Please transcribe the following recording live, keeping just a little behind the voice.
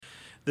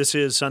This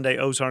is Sunday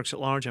Ozarks at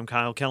Large. I'm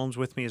Kyle Kellums.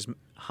 With me is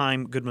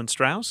Chaim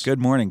Goodman-Strauss.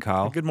 Good morning,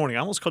 Kyle. Good morning. I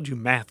almost called you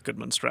Math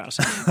Goodman-Strauss.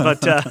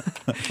 But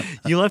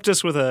you left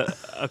us with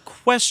a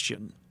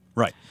question.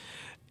 Right.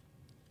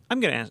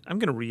 I'm going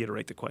to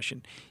reiterate the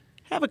question.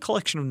 Have a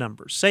collection of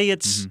numbers. Say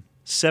it's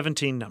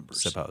 17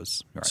 numbers.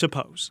 Suppose. Right.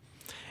 Suppose.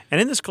 And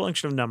in this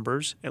collection of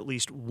numbers, at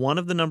least one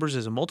of the numbers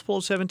is a multiple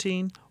of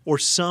 17, or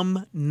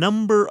some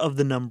number of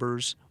the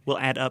numbers will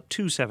add up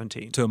to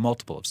 17. To a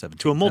multiple of 17.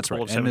 To a multiple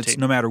That's right. of 17. And it's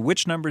no matter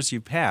which numbers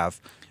you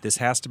have, this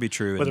has to be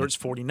true. Whether it's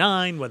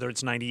 49, whether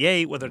it's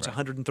 98, whether it's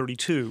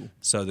 132.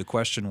 So the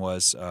question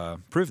was,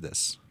 prove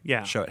this.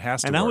 Yeah. Show it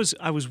has to and work.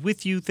 I was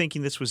with you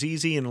thinking this was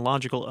easy and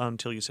logical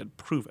until you said,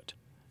 prove it.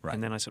 Right.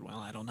 And then I said, well,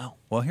 I don't know.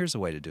 Well, here's a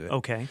way to do it.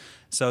 Okay.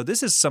 So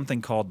this is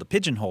something called the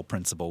pigeonhole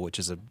principle, which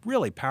is a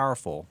really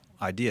powerful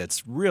idea.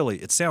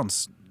 It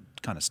sounds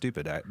kind of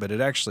stupid, but it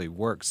actually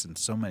works in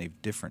so many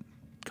different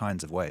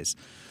kinds of ways.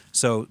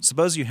 So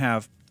suppose you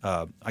have,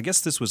 I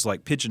guess this was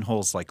like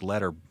pigeonholes, like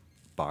letter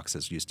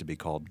boxes used to be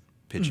called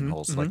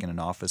pigeonholes, like in an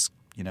office,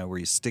 where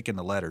you stick in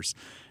the letters.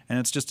 And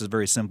it's just a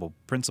very simple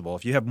principle.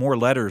 If you have more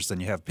letters than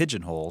you have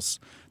pigeonholes,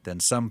 then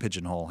some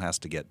pigeonhole has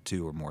to get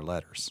 2 or more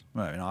letters.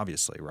 I mean,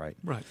 obviously, right?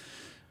 Right.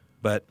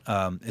 But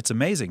it's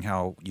amazing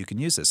how you can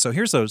use this. So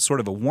here's a sort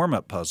of a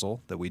warm-up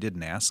puzzle that we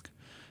didn't ask,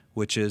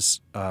 which is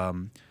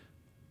what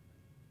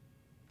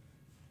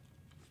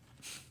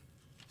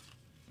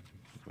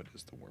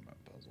is the warm-up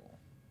puzzle?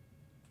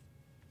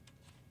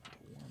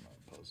 The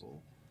warm-up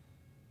puzzle.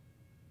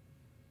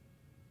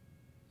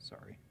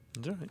 Sorry.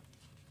 That's all right.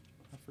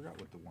 I forgot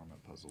what the warm-up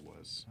puzzle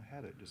was. I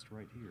had it just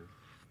right here.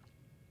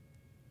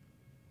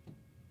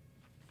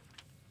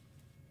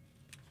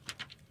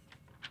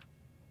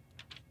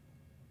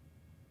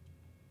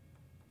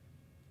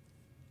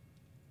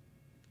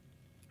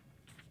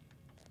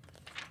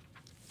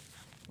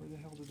 Where the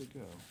hell did it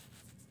go?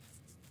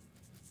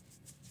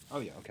 Oh,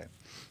 yeah, okay.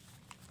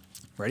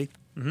 Ready?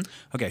 Mm-hmm.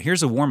 Okay,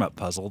 here's a warm-up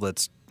puzzle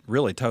that's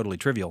really totally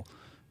trivial.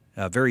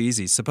 Very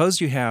easy.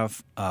 Suppose you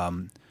have,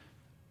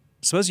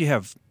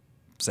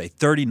 say,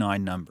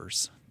 39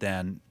 numbers.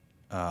 Then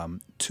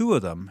 2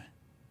 of them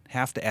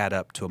have to add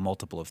up to a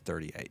multiple of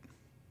 38.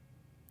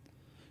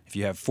 If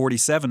you have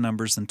 47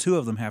 numbers, then 2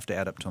 of them have to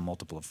add up to a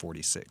multiple of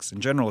 46.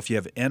 In general, if you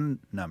have n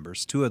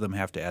numbers, 2 of them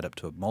have to add up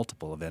to a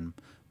multiple of n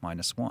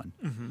minus 1.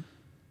 Mm-hmm.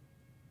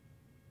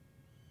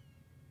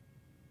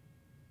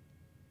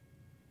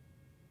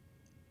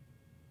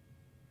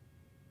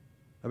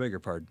 I beg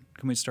your pardon.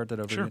 Can we start that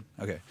over Sure. again?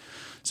 Okay.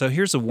 So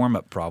here's a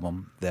warm-up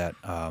problem that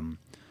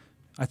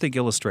I think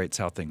illustrates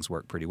how things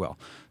work pretty well.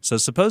 So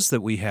suppose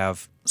that we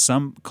have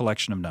some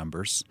collection of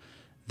numbers,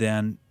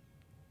 then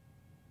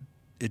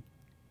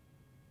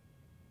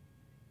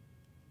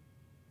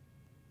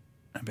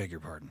I beg your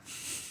pardon.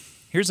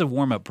 Here's a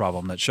warm-up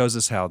problem that shows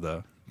us how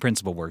the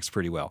principle works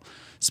pretty well.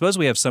 Suppose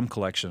we have some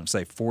collection of,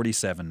 say,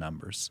 47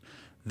 numbers.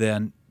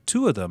 Then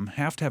 2 of them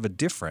have to have a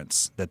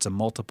difference that's a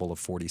multiple of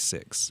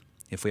 46.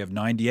 If we have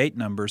 98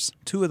 numbers,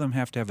 2 of them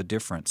have to have a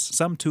difference.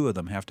 Some 2 of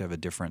them have to have a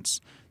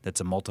difference that's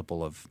a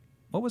multiple of,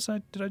 what was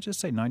I? Did I just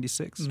say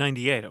 96?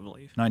 98, I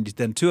believe. 90.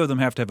 Then 2 of them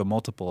have to have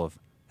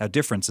a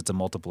difference that's a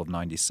multiple of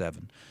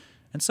 97,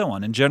 and so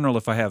on. In general,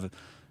 if I have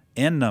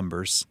n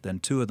numbers,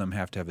 then 2 of them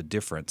have to have a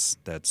difference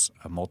that's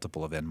a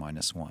multiple of n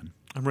minus 1.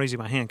 I'm raising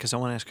my hand because I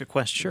want to ask a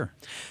question. Sure.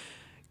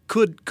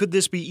 Could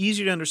this be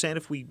easier to understand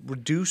if we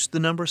reduce the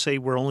number? Say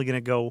we're only going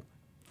to go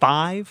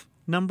 5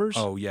 numbers?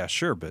 Oh, yeah,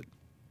 sure, but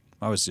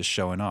I was just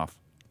showing off.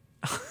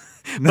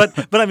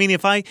 but I mean,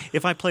 if I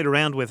played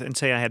around with and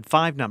say I had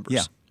 5 numbers,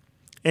 Yeah.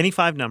 Any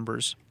 5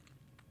 numbers,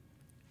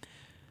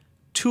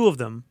 2 of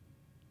them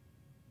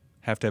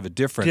Have to have a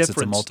difference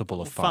that's a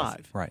multiple of 5.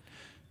 5. Right.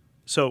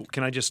 So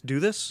can I just do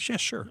this? Yeah,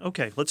 sure.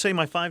 Okay, let's say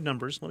my 5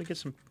 numbers. Let me get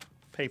some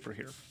paper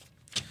here.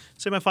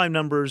 Say my 5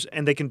 numbers,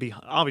 and they can be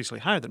obviously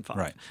higher than 5.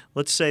 Right.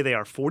 Let's say they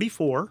are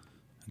 44,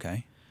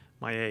 Okay.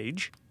 my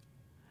age,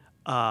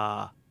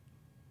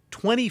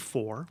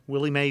 24,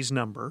 Willie Mae's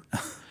number,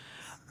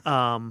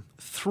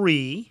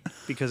 3,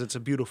 because it's a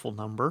beautiful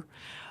number,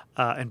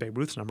 and Babe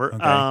Ruth's number,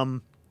 Okay.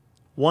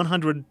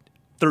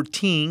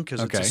 113,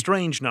 because it's a Okay.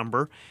 strange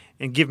number,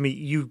 and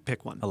you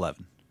pick one.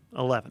 11,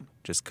 11.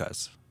 just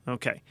because.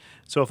 Okay.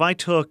 So if I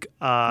took,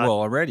 Well,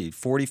 already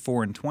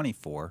 44 and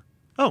 24.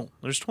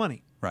 there's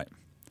 20. Right.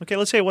 Okay,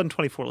 let's say it wasn't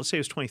 24. Let's say it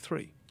was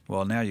 23.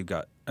 Well, now you've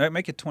got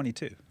make it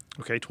 22.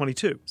 Okay,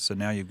 22. So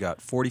now you've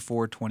got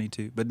 44,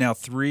 22. But now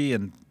 3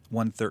 and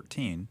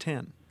 113.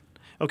 10.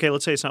 Okay,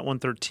 let's say it's not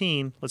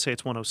 113. Let's say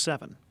it's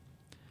 107.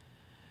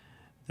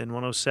 Then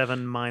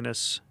 107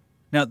 minus...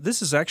 Now,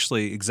 this is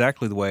actually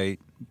exactly the way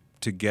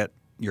to get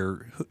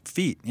your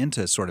feet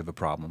into sort of a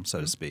problem,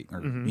 so to speak.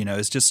 Or,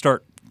 is just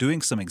start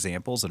doing some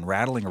examples and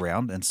rattling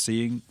around and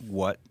seeing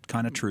what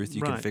kind of truth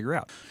you can Right. figure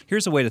out.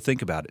 Here's a way to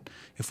think about it.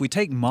 If we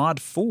take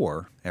mod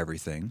 4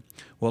 everything,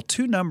 well,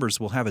 2 numbers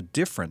will have a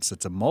difference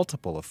that's a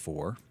multiple of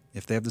 4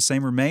 if they have the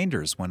same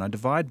remainders when I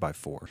divide by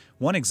 4.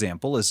 One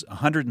example is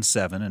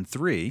 107 and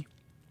 3.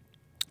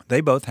 They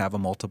both have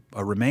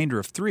a remainder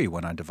of 3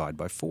 when I divide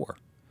by 4.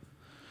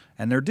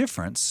 And their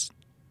difference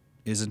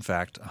is in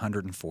fact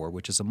 104,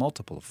 which is a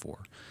multiple of 4.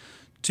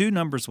 Two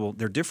numbers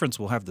their difference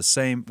will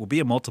be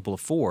a multiple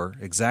of 4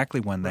 exactly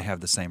when they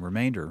have the same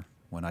remainder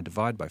when I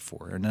divide by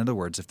 4. In other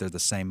words, if they're the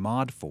same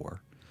mod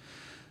 4.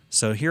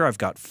 So here I've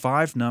got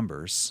 5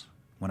 numbers.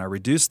 When I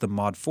reduce the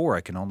mod 4,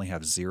 I can only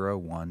have 0,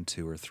 1,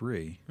 2, or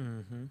 3.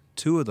 Mm-hmm.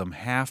 2 of them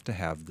have to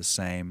have the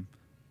same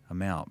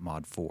amount,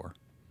 mod 4.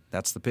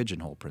 That's the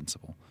pigeonhole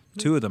principle.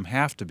 2 of them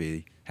have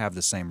to have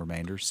the same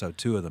remainder, so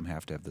 2 of them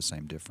have to have the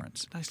same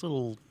difference. Nice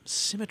little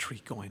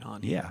symmetry going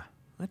on here. Yeah.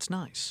 That's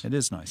nice. It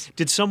is nice.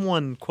 Did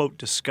someone, quote,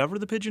 discover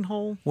the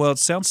pigeonhole? Well, it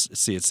sounds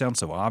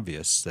so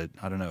obvious that,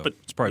 I don't know, But,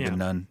 it's probably yeah. been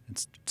done in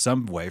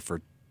some way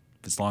for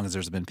as long as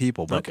there's been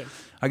people. But Okay.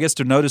 I guess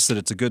to notice that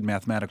it's a good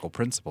mathematical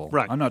principle,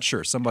 Right. I'm not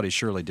sure. Somebody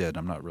surely did.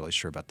 I'm not really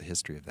sure about the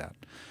history of that.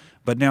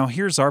 But now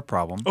here's our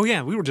problem. Oh,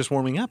 yeah, we were just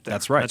warming up there.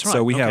 That's right. That's right.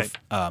 So we Okay.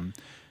 have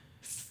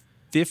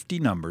 50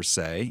 numbers,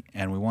 say,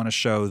 and we want to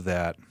show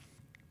that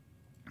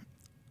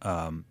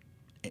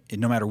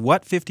no matter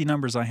what 50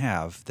 numbers I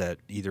have, that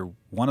either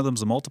one of them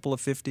is a multiple of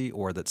 50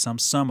 or that some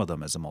sum of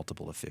them is a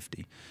multiple of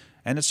 50.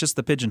 And it's just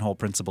the pigeonhole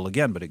principle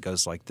again, but it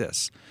goes like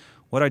this.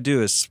 What I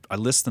do is I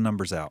list the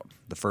numbers out,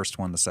 the first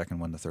one, the second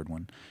one, the third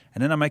one,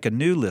 and then I make a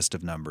new list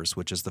of numbers,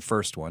 which is the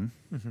first one,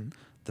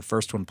 the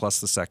first one plus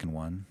the second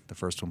one, the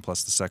first one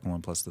plus the second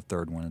one plus the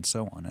third one, and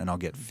so on. And I'll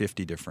get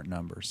 50 different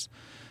numbers.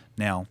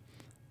 Now,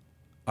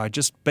 I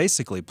just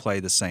basically play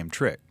the same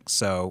trick.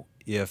 So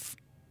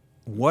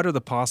what are the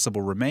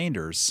possible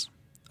remainders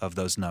of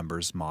those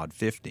numbers mod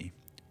 50?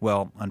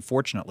 Well,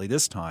 unfortunately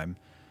this time,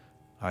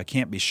 I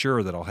can't be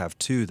sure that I'll have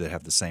 2 that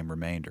have the same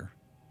remainder.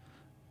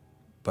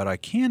 But I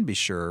can be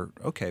sure,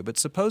 okay, but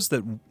suppose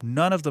that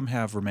none of them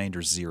have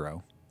remainder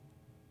 0.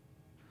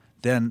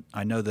 Then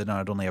I know that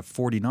I'd only have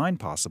 49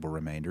 possible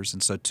remainders,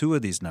 and so 2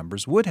 of these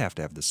numbers would have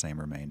to have the same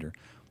remainder.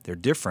 Their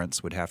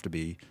difference would have to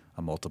be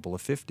a multiple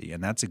of 50,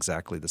 and that's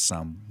exactly the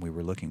sum we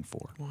were looking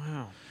for.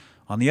 Wow.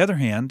 On the other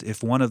hand,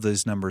 if one of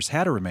those numbers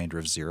had a remainder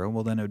of 0,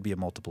 well, then it would be a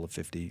multiple of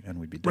 50, and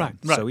we'd be done.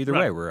 Right, so either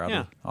right. way,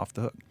 we're off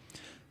the hook.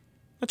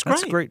 That's great.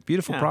 That's a great,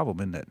 beautiful Yeah. problem,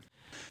 isn't it?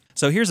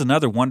 So here's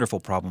another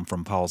wonderful problem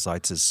from Paul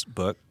Zeitz's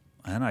book,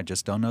 and I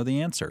just don't know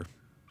the answer.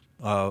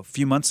 A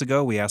few months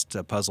ago, we asked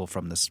a puzzle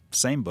from this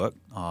same book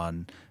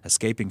on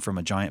escaping from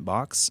a giant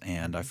box,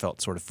 and I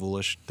felt sort of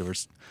foolish. There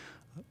was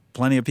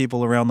plenty of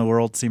people around the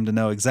world seem to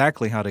know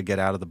exactly how to get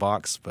out of the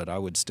box, but I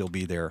would still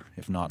be there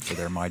if not for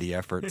their mighty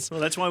efforts. Well,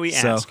 that's why we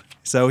ask.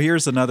 So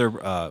here's another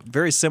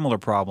very similar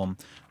problem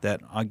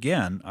that,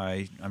 again,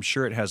 I'm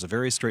sure it has a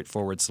very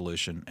straightforward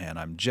solution, and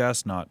I'm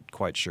just not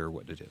quite sure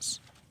what it is.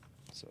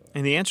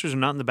 And the answers are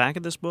not in the back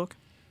of this book?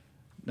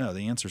 No,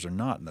 the answers are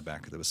not in the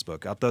back of this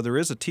book, although there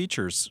is a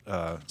teacher's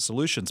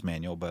solutions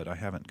manual, but I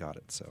haven't got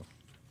it. So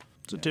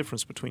It's a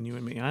difference between you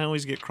and me. I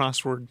always get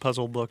crossword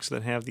puzzle books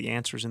that have the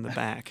answers in the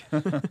back.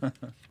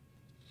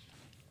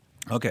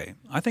 Okay,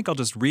 I think I'll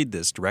just read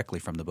this directly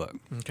from the book.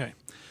 Okay.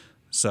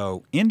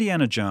 So,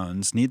 Indiana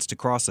Jones needs to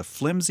cross a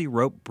flimsy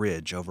rope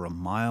bridge over a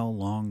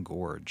mile-long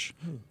gorge.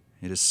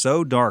 It is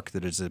so dark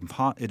that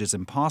it is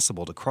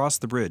impossible to cross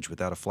the bridge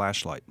without a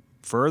flashlight.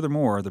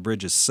 Furthermore, the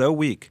bridge is so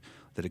weak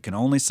that it can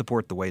only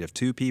support the weight of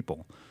 2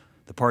 people.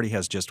 The party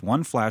has just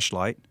one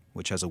flashlight,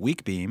 which has a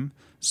weak beam,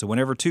 so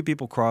whenever 2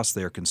 people cross,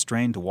 they are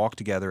constrained to walk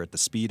together at the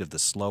speed of the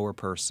slower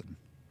person.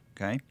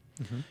 Okay?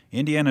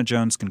 Indiana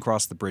Jones can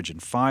cross the bridge in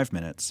 5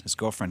 minutes. His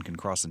girlfriend can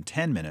cross in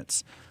 10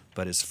 minutes,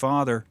 but his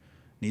father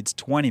needs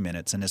 20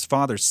 minutes, and his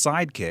father's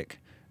sidekick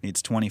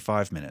needs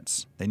 25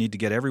 minutes. They need to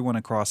get everyone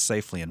across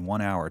safely in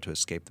 1 hour to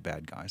escape the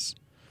bad guys.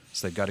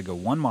 So they've got to go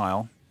 1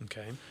 mile.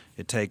 Okay.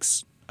 It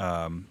takes...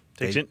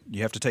 it?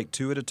 You have to take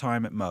 2 at a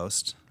time at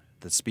most,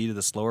 the speed of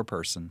the slower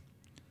person.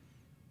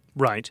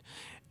 Right.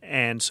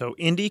 And so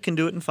Indy can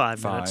do it in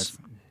 5 minutes.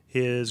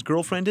 His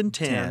girlfriend in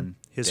 10.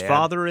 His Dad,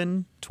 father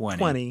in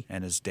 20.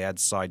 And his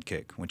dad's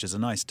sidekick, which is a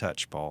nice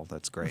touch, Paul.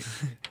 That's great.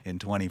 In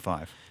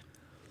 25.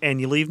 And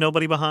you leave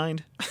nobody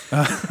behind?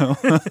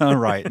 All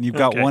right. And you've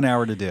got Okay. 1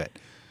 hour to do it.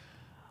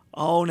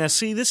 Oh, now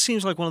see, this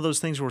seems like one of those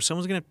things where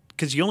someone's going to,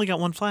 because you only got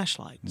one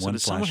flashlight. So One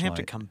does someone have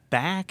to flashlight. come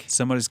back?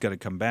 Somebody's got to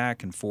come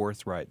back and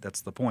forth. Right.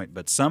 That's the point.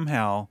 But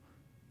somehow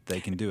they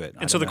can do it.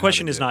 I And so don't the know how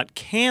question to is do it. not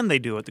can they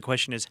do it? The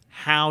question is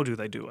how do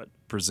they do it?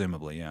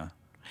 Presumably, yeah.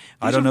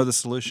 I don't know the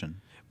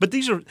solution. But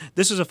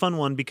this is a fun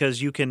one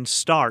because you can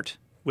start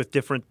with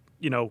different,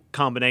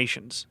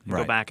 combinations and go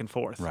Right. back and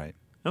forth. Right.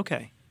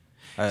 Okay.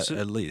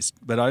 At least.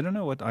 But I don't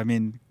know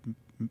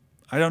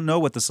I don't know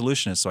what the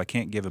solution is, so I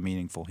can't give a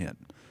meaningful hint.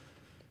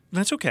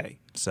 That's okay.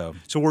 So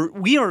So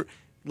we are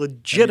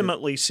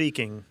legitimately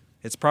seeking.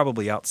 it's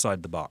probably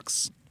outside the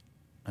box,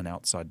 an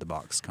outside the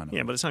box kind of.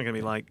 Yeah, but it's not going to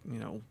be like,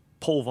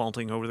 pole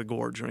vaulting over the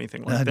gorge or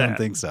anything like I that. don't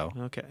think so.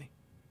 Okay.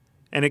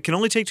 And it can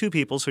only take 2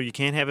 people, so you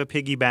can't have a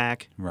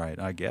piggyback. Right,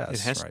 I guess. It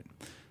has- Right.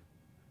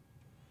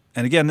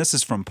 And again, this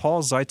is from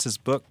Paul Zeitz's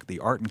book, The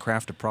Art and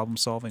Craft of Problem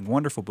Solving.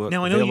 Wonderful book,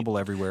 Now, I know available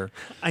everywhere.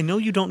 I know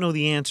you don't know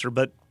the answer,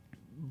 but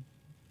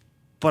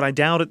I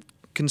doubt it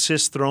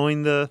consists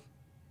throwing the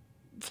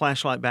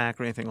flashlight back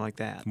or anything like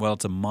that. Well,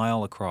 it's a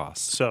mile across.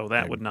 So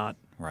that would not.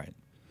 Right.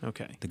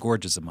 Okay. The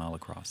gorge is a mile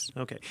across.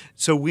 Okay.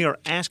 So we are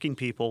asking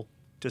people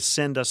to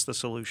send us the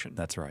solution.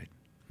 That's right.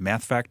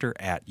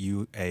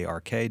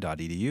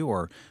 mathfactor@uark.edu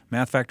or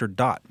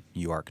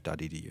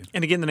mathfactor.uark.edu.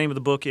 And again, the name of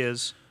the book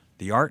is?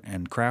 The Art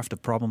and Craft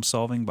of Problem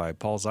Solving by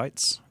Paul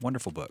Zeitz.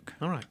 Wonderful book.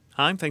 All right.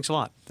 Chaim, thanks a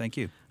lot. Thank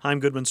you. Chaim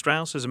Goodman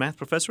Strauss is a math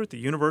professor at the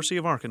University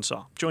of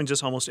Arkansas. Joins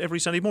us almost every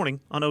Sunday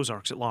morning on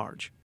Ozarks at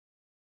Large.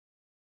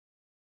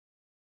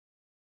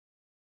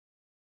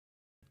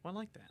 Well, I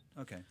like that.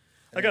 Okay.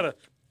 I got a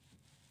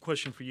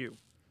question for you.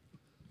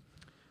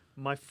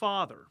 My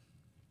father,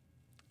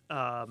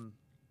 I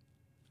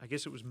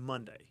guess it was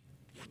Monday,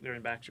 they're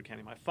in Baxter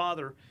County. My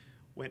father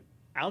went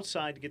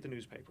outside to get the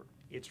newspaper.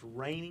 It's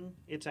raining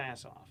its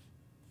ass off,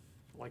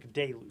 like a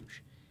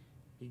deluge.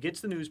 He gets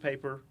the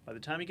newspaper. By the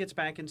time he gets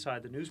back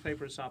inside, the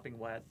newspaper is sopping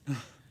wet.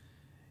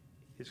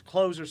 His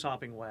clothes are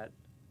sopping wet.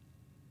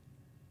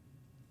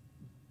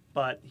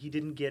 But he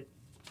did not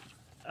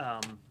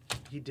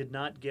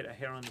get a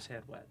hair on his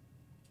head wet.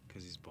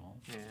 Because he's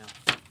bald.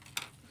 Yeah.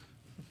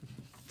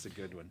 It's a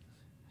good one.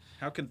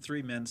 How can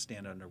 3 men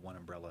stand under one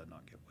umbrella and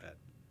not get wet?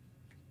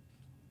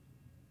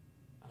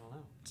 I don't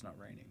know. It's not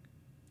raining.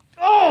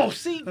 Oh,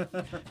 see?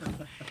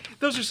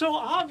 Those are so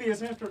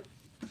obvious after...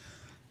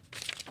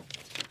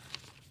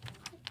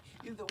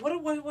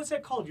 What's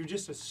that called? You're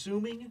just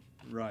assuming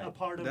Right. a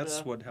part of That's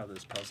the... how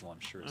this puzzle, I'm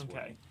sure, is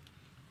working.